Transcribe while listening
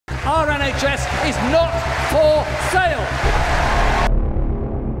Our NHS is not for sale.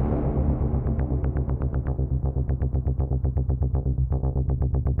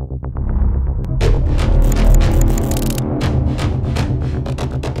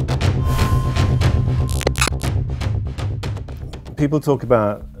 People talk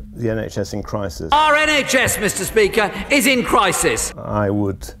about the NHS in crisis. Our NHS, Mr. Speaker, is in crisis. I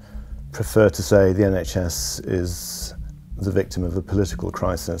would prefer to say the NHS is the victim of a political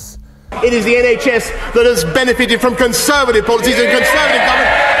crisis. It is the NHS that has benefited from Conservative policies and Conservative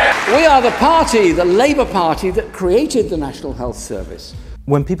government. We are the party, the Labour Party, that created the National Health Service.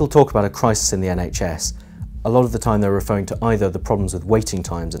 When people talk about a crisis in the NHS, a lot of the time they're referring to either the problems with waiting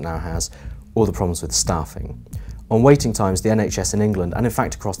times it now has or the problems with staffing. On waiting times, the NHS in England, and in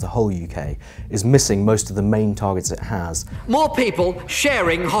fact across the whole UK, is missing most of the main targets it has. More people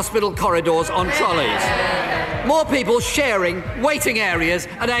sharing hospital corridors on trolleys. More people sharing waiting areas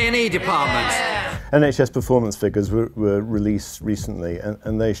at A&E departments. NHS performance figures were released recently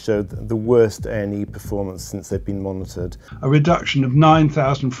and they showed the worst A&E performance since they've been monitored. A reduction of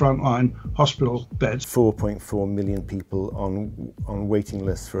 9,000 frontline hospital beds. 4.4 million people on waiting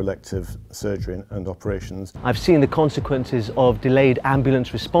lists for elective surgery and operations. I've seen the consequences of delayed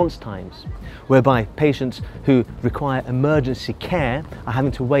ambulance response times, whereby patients who require emergency care are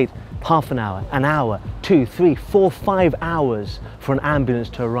having to wait half an hour, 2, 3, 4, 5 hours for an ambulance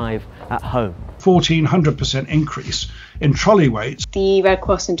to arrive at home. 1,400% increase in trolley waits. The Red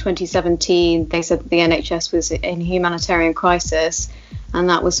Cross in 2017, they said that the NHS was in humanitarian crisis, and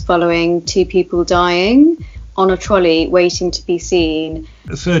that was following 2 people dying on a trolley waiting to be seen.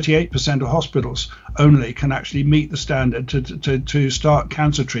 38% of hospitals only can actually meet the standard to start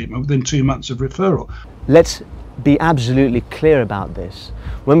cancer treatment within 2 months of referral. Let's be absolutely clear about this.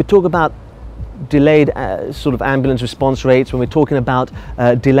 When we talk about delayed sort of ambulance response rates, when we're talking about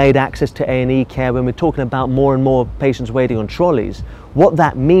delayed access to A&E care, when we're talking about more and more patients waiting on trolleys, what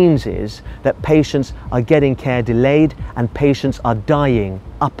that means is that patients are getting care delayed and patients are dying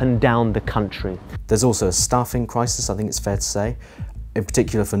up and down the country. There's also a staffing crisis, I think it's fair to say, in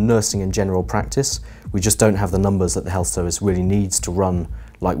particular for nursing and general practice. We just don't have the numbers that the health service really needs to run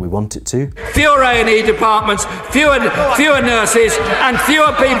like we want it to. Fewer A&E departments, fewer nurses and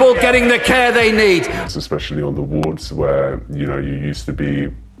fewer people getting the care they need. Especially on the wards where, you know, you used to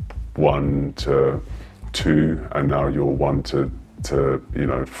be 1 to 2 and now you're 1 to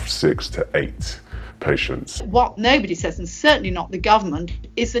 6 to 8 patients. What nobody says, and certainly not the government,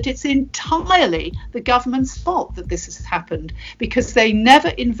 is that it's entirely the government's fault that this has happened, because they never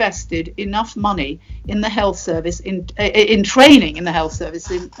invested enough money in the health service, in training in the health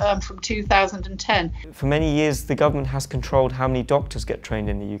service from 2010. For many years the government has controlled how many doctors get trained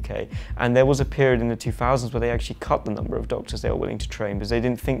in the UK, and there was a period in the 2000s where they actually cut the number of doctors they were willing to train because they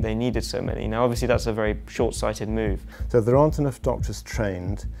didn't think they needed so many. Now obviously that's a very short-sighted move. So there aren't enough doctors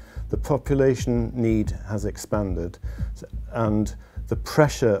trained. The population need has expanded, and the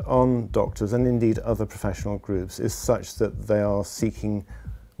pressure on doctors and indeed other professional groups is such that they are seeking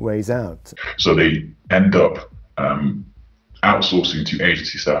ways out. So they end up outsourcing to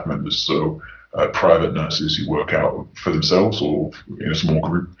agency staff members, so private nurses who work out for themselves or in a small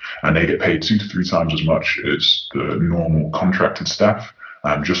group, and they get paid 2 to 3 times as much as the normal contracted staff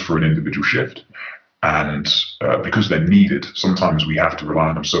just for an individual shift. And because they're needed, sometimes we have to rely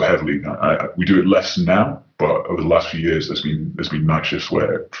on them so heavily. We do it less now, but over the last few years, there's been night shifts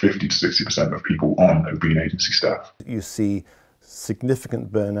where 50 to 60% of people on have been agency staff. You see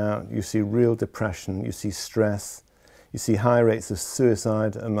significant burnout, you see real depression, you see stress, you see high rates of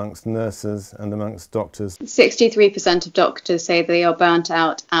suicide amongst nurses and amongst doctors. 63% of doctors say they are burnt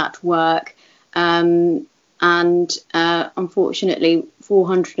out at work. And unfortunately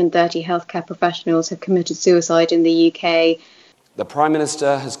 430 healthcare professionals have committed suicide in the UK. The Prime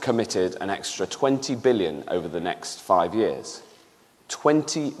Minister has committed an extra £20 billion over the next 5 years.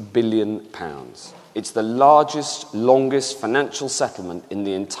 £20 billion. It's the largest, longest financial settlement in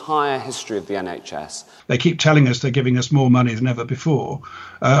the entire history of the NHS. They keep telling us they're giving us more money than ever before,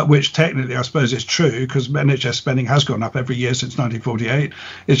 which technically I suppose is true, because NHS spending has gone up every year since 1948.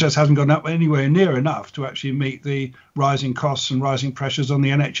 It just hasn't gone up anywhere near enough to actually meet the rising costs and rising pressures on the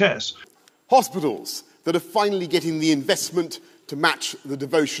NHS. Hospitals that are finally getting the investment to match the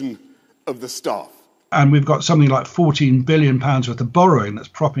devotion of the staff. And we've got something like £14 billion worth of borrowing that's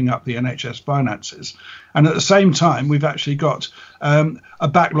propping up the NHS finances. And at the same time, we've actually got a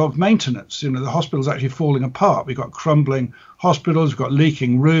backlog of maintenance. You know, the hospital's actually falling apart. We've got crumbling hospitals, we've got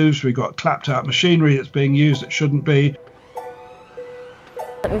leaking roofs, we've got clapped out machinery that's being used that shouldn't be.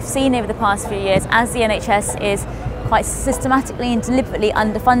 We've seen over the past few years, as the NHS is quite systematically and deliberately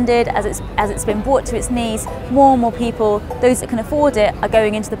underfunded. As it's been brought to its knees, more and more people, those that can afford it, are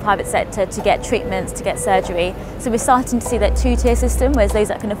going into the private sector to get treatments, to get surgery. So we're starting to see that two-tier system, whereas those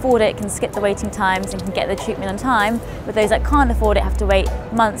that can afford it can skip the waiting times and can get the treatment on time, but those that can't afford it have to wait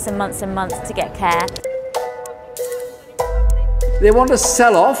months and months and months to get care. They want a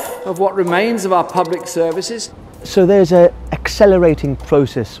sell-off of what remains of our public services. So there's an accelerating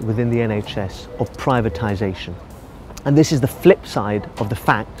process within the NHS of privatisation. And this is the flip side of the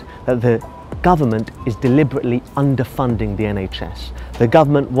fact that the government is deliberately underfunding the NHS. The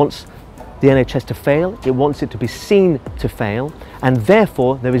government wants the NHS to fail, it wants it to be seen to fail, and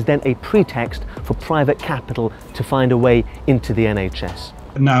therefore there is then a pretext for private capital to find a way into the NHS.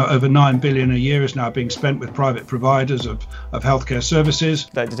 Now over £9 billion a year is now being spent with private providers of healthcare services.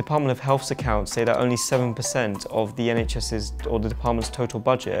 The Department of Health's accounts say that only 7% of the NHS's or the department's total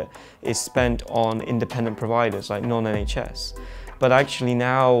budget is spent on independent providers like non-NHS. But actually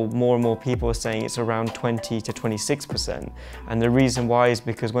now more and more people are saying it's around 20 to 26%. And the reason why is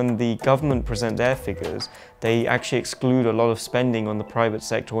because when the government present their figures, they actually exclude a lot of spending on the private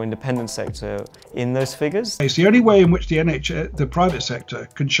sector or independent sector in those figures. It's the only way in which the private sector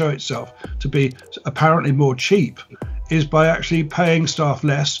can show itself to be apparently more cheap is by actually paying staff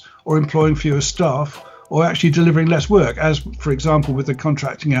less or employing fewer staff or actually delivering less work, as for example with the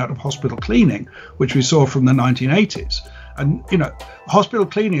contracting out of hospital cleaning, which we saw from the 1980s. And, you know, hospital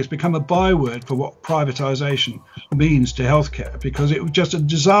cleaning has become a byword for what privatisation means to healthcare, because it was just a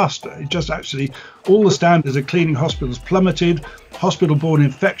disaster. It just actually, all the standards of cleaning hospitals plummeted. Hospital-borne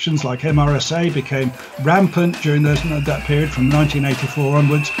infections like MRSA became rampant during that period from 1984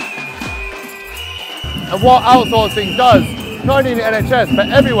 onwards. And what outsourcing does, not only in the NHS but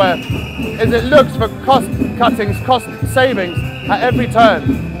everywhere, is it looks for cost cuttings, cost savings at every turn.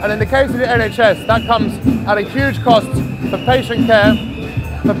 And in the case of the NHS, that comes at a huge cost for patient care,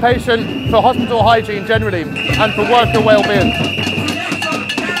 for hospital hygiene generally, and for worker well-being.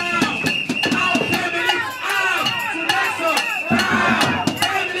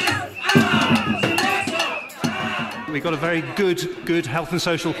 We've got a very good Health and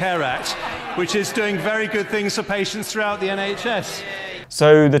Social Care Act, which is doing very good things for patients throughout the NHS.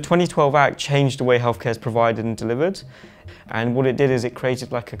 So the 2012 Act changed the way healthcare is provided and delivered. And what it did is it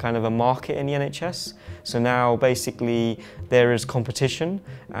created like a kind of a market in the NHS. So now basically there is competition,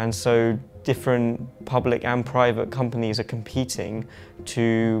 and so different public and private companies are competing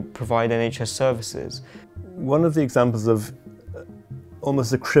to provide NHS services. One of the examples of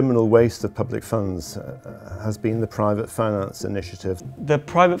almost a criminal waste of public funds has been the Private Finance Initiative. The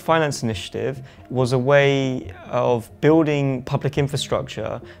Private Finance Initiative was a way of building public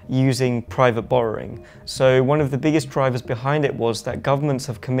infrastructure using private borrowing. So one of the biggest drivers behind it was that governments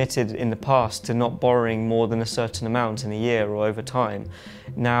have committed in the past to not borrowing more than a certain amount in a year or over time.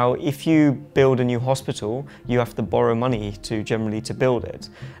 Now, if you build a new hospital, you have to borrow money generally to build it.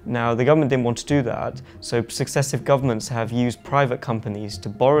 Now, the government didn't want to do that, so successive governments have used private companies to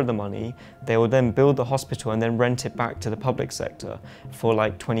borrow the money. They will then build the hospital and then rent it back to the public sector for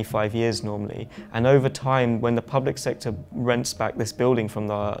like 25 years normally. And over time, when the public sector rents back this building from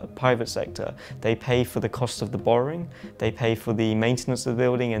the private sector, they pay for the cost of the borrowing, they pay for the maintenance of the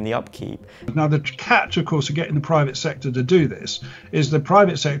building and the upkeep. Now, the catch, of course, of getting the private sector to do this is the private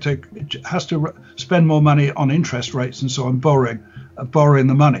sector has to spend more money on interest rates and so on, borrowing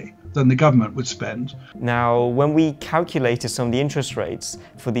the money than the government would spend. Now, when we calculated some of the interest rates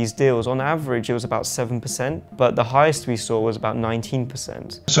for these deals, on average it was about 7%, but the highest we saw was about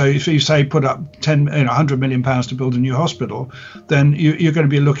 19%. So if you say put up £100 million to build a new hospital, then you're going to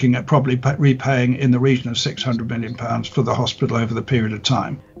be looking at probably repaying in the region of £600 million for the hospital over the period of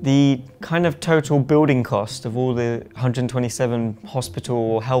time. The kind of total building cost of all the 127 hospital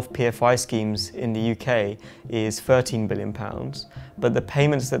or health PFI schemes in the UK is £13 billion, but the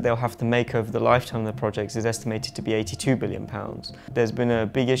payments that they'll have to make over the lifetime of the projects is estimated to be £82 billion. There's been a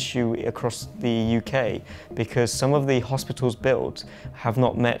big issue across the UK because some of the hospitals built have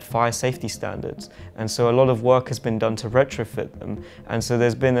not met fire safety standards, and so a lot of work has been done to retrofit them, and so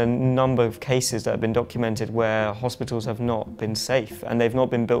there's been a number of cases that have been documented where hospitals have not been safe and they've not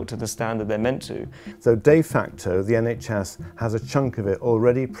been built to the standard they're meant to. So de facto, the NHS has a chunk of it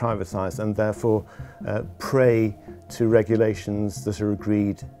already privatised and therefore prey to regulations that are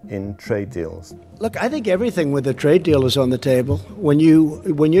agreed in trade deals. Look, I think everything with a trade deal is on the table. When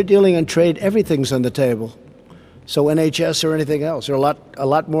you're dealing in trade, everything's on the table. So NHS or anything else, or a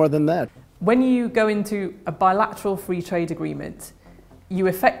lot more than that. When you go into a bilateral free trade agreement, you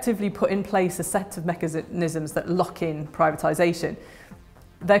effectively put in place a set of mechanisms that lock in privatisation.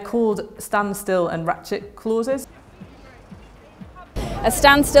 They're called standstill and ratchet clauses. A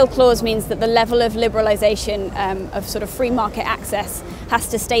standstill clause means that the level of liberalisation of sort of free market access has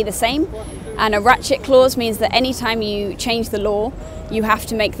to stay the same, and a ratchet clause means that any time you change the law, you have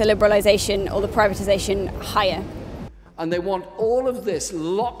to make the liberalisation or the privatisation higher. And they want all of this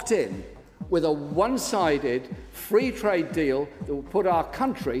locked in with a one-sided free trade deal that will put our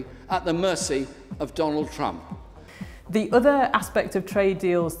country at the mercy of Donald Trump. The other aspect of trade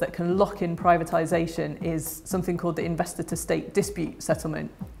deals that can lock in privatisation is something called the investor-to-state dispute settlement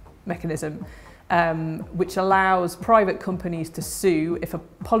mechanism, which allows private companies to sue if a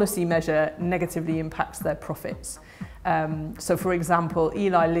policy measure negatively impacts their profits. So, for example,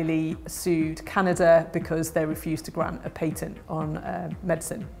 Eli Lilly sued Canada because they refused to grant a patent on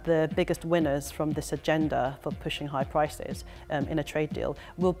medicine. The biggest winners from this agenda for pushing high prices in a trade deal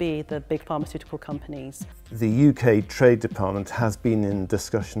will be the big pharmaceutical companies. The UK Trade Department has been in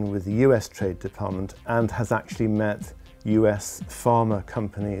discussion with the US Trade Department and has actually met US pharma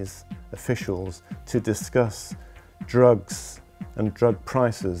companies' officials to discuss drugs and drug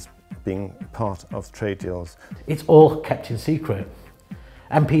prices being part of trade deals. It's all kept in secret.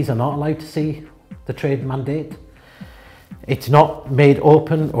 MPs are not allowed to see the trade mandate. It's not made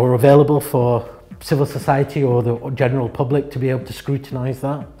open or available for civil society or the general public to be able to scrutinise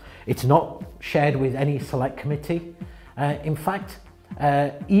that. It's not shared with any select committee. In fact,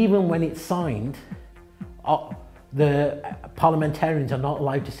 even when it's signed, the parliamentarians are not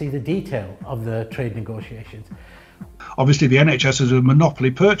allowed to see the detail of the trade negotiations. Obviously, the NHS as a monopoly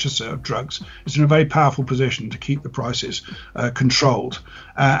purchaser of drugs is in a very powerful position to keep the prices controlled.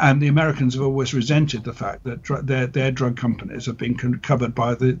 And the Americans have always resented the fact that their drug companies have been covered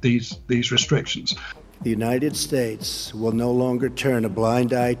by these restrictions. The United States will no longer turn a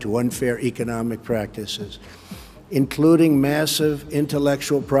blind eye to unfair economic practices, including massive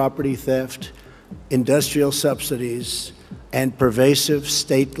intellectual property theft, industrial subsidies, and pervasive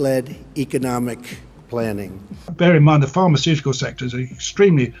state-led economic planning. Bear in mind the pharmaceutical sector is an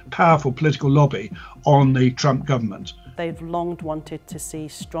extremely powerful political lobby on the Trump government. They've long wanted to see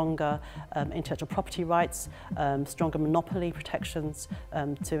stronger intellectual property rights, stronger monopoly protections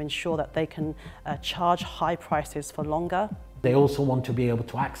to ensure that they can charge high prices for longer. They also want to be able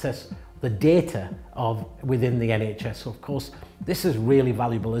to access the data within the NHS. So of course, this is really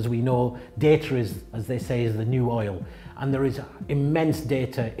valuable. As we know, data is, as they say, is the new oil. And there is immense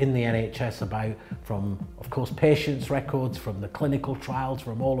data in the NHS from, of course, patients' records, from the clinical trials,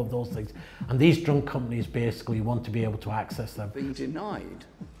 from all of those things. And these drug companies basically want to be able to access them. Being denied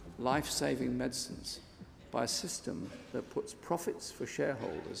life-saving medicines by a system that puts profits for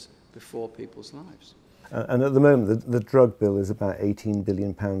shareholders before people's lives. And at the moment, the drug bill is about £18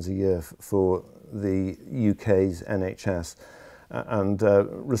 billion a year for the UK's NHS. And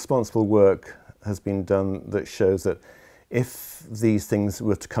responsible work has been done that shows that if these things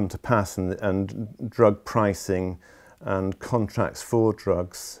were to come to pass and drug pricing and contracts for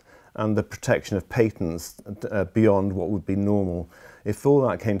drugs and the protection of patents beyond what would be normal, if all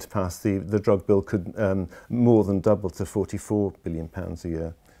that came to pass, the drug bill could more than double to £44 billion a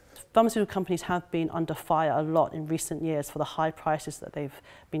year. Pharmaceutical companies have been under fire a lot in recent years for the high prices that they've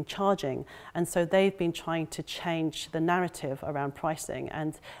been charging, and so they've been trying to change the narrative around pricing,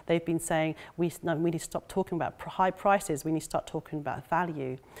 and they've been saying we need to stop talking about high prices, we need to start talking about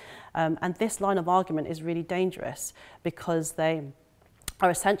value. And this line of argument is really dangerous because they are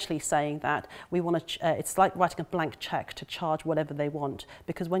essentially saying that we want to, it's like writing a blank check to charge whatever they want,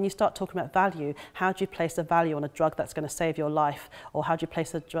 because when you start talking about value, how do you place a value on a drug that's going to save your life, or how do you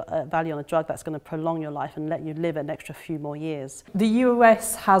place a value on a drug that's going to prolong your life and let you live an extra few more years? The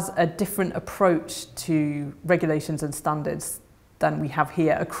US has a different approach to regulations and standards than we have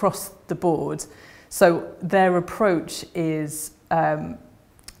here across the board. So their approach is,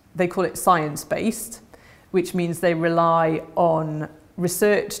 they call it science-based, which means they rely on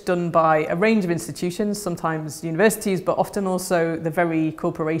research done by a range of institutions, sometimes universities, but often also the very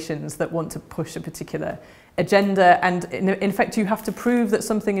corporations that want to push a particular agenda. And in fact, you have to prove that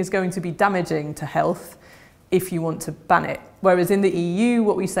something is going to be damaging to health if you want to ban it. Whereas in the EU,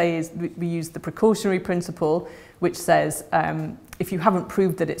 what we say is we use the precautionary principle, which says if you haven't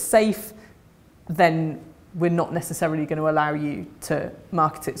proved that it's safe, then we're not necessarily going to allow you to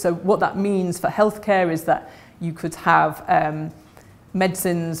market it. So what that means for healthcare is that you could have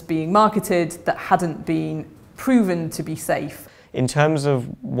medicines being marketed that hadn't been proven to be safe. In terms of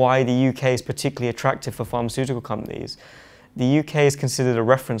why the UK is particularly attractive for pharmaceutical companies, the UK is considered a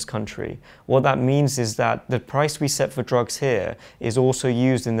reference country. What that means is that the price we set for drugs here is also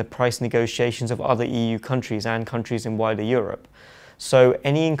used in the price negotiations of other EU countries and countries in wider Europe. So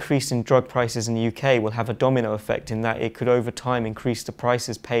any increase in drug prices in the UK will have a domino effect in that it could over time increase the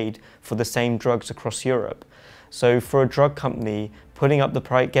prices paid for the same drugs across Europe. So for a drug company, putting up the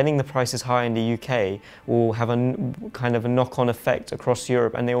price, getting the prices high in the UK will have a kind of a knock-on effect across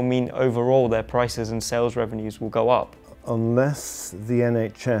Europe, and it will mean overall their prices and sales revenues will go up. Unless the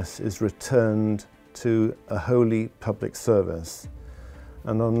NHS is returned to a wholly public service,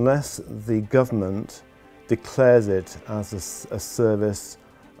 and unless the government declares it as a service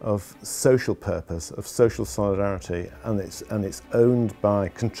of social purpose, of social solidarity, and it's owned by,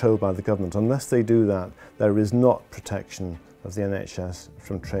 controlled by the government. Unless they do that, there is not protection of the NHS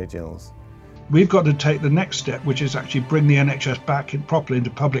from trade deals. We've got to take the next step, which is actually bring the NHS back properly into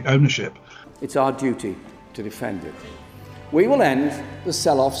public ownership. It's our duty to defend it. We will end the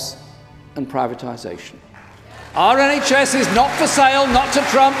sell-offs and privatisation. Our NHS is not for sale, not to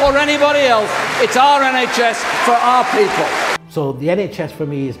Trump or anybody else. It's our NHS for our people. So the NHS for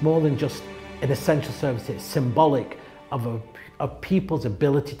me is more than just an essential service. It's symbolic of people's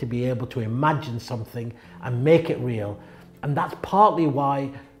ability to be able to imagine something and make it real. And that's partly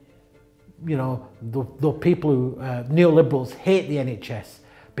why, you know, the people who, neoliberals hate the NHS,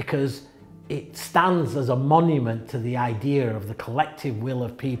 because it stands as a monument to the idea of the collective will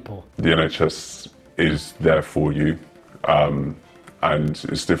of people. The NHS is there for you, and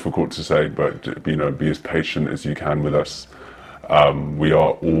it's difficult to say, but you know, be as patient as you can with us. We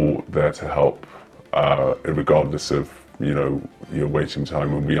are all there to help, regardless of, you know, your waiting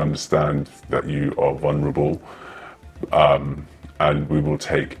time, and we understand that you are vulnerable, and we will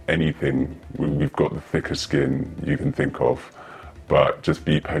take anything. We've got the thickest skin you can think of, but just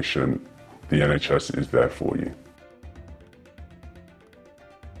be patient. The NHS is there for you.